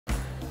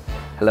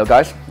Hello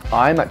guys,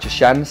 I'm at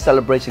Jashan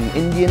celebrating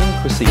Indian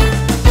cuisine.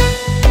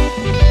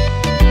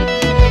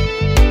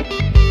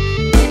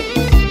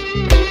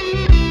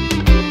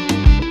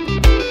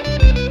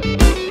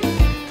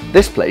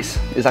 This place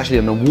is actually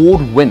an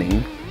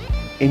award-winning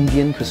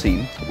Indian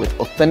cuisine with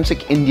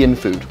authentic Indian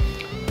food.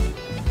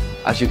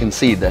 As you can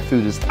see, their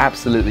food is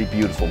absolutely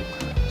beautiful.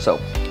 So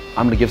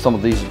I'm going to give some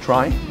of these a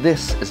try.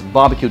 This is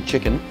barbecued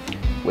chicken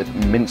with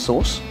mint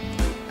sauce.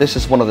 This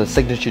is one of the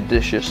signature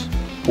dishes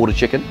for the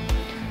chicken.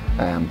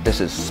 This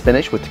is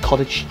spinach with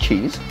cottage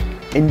cheese,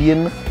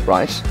 Indian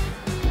rice,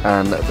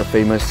 and the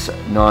famous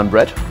naan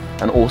bread.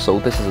 And also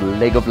this is a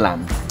leg of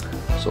lamb.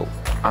 So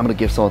I'm going to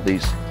give some of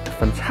these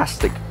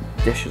fantastic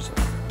dishes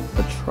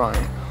a try.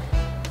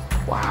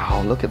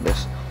 Wow, look at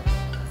this.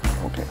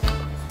 Okay.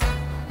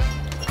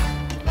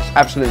 It's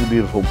absolutely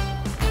beautiful.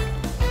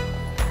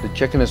 The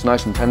chicken is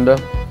nice and tender.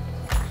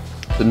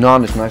 The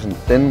naan is nice and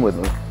thin with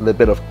a little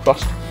bit of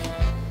crust.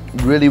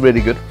 Really,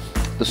 really good.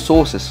 The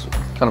sauce is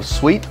kind of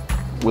sweet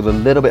with a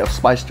little bit of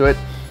spice to it.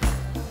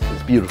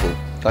 It's beautiful.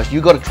 Guys, you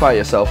got to try it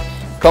yourself.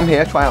 Come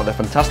here, try out their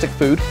fantastic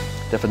food,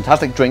 their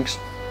fantastic drinks.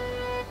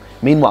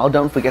 Meanwhile,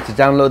 don't forget to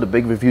download the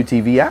Big Review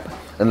TV app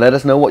and let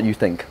us know what you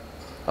think.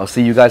 I'll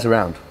see you guys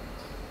around.